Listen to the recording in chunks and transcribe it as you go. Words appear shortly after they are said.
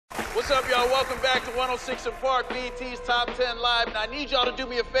What's up, y'all? Welcome back to 106 & Park, BET's Top 10 Live. Now, I need y'all to do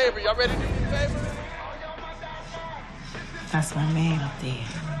me a favor. Y'all ready to do me a favor? That's my man up there.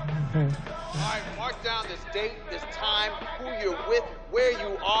 All right, mark down this date, this time, who you're with, where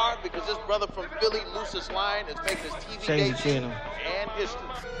you are, because this brother from Philly, Lucious Lyon, is making his TV debut and history.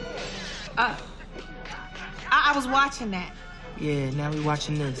 I was watching that. Yeah, now we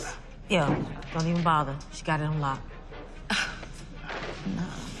watching this. Yo, don't even bother. She got it unlocked. No.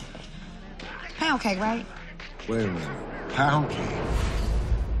 Pound cake, right? Wait a minute. Pound cake?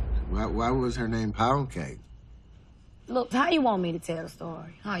 Why was her name Pound Cake? Look, how you want me to tell the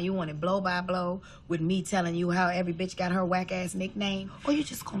story? Huh? You want it blow by blow with me telling you how every bitch got her whack-ass nickname? Or you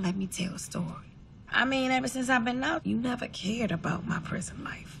just gonna let me tell the story? I mean, ever since I've been out, you never cared about my prison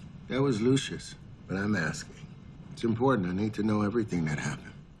life. That was Lucious, but I'm asking. It's important. I need to know everything that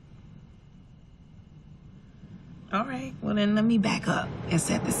happened. All right, well then let me back up and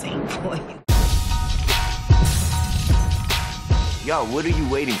set the scene for you. Yo, what are you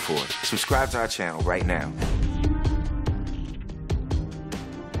waiting for? Subscribe to our channel right now.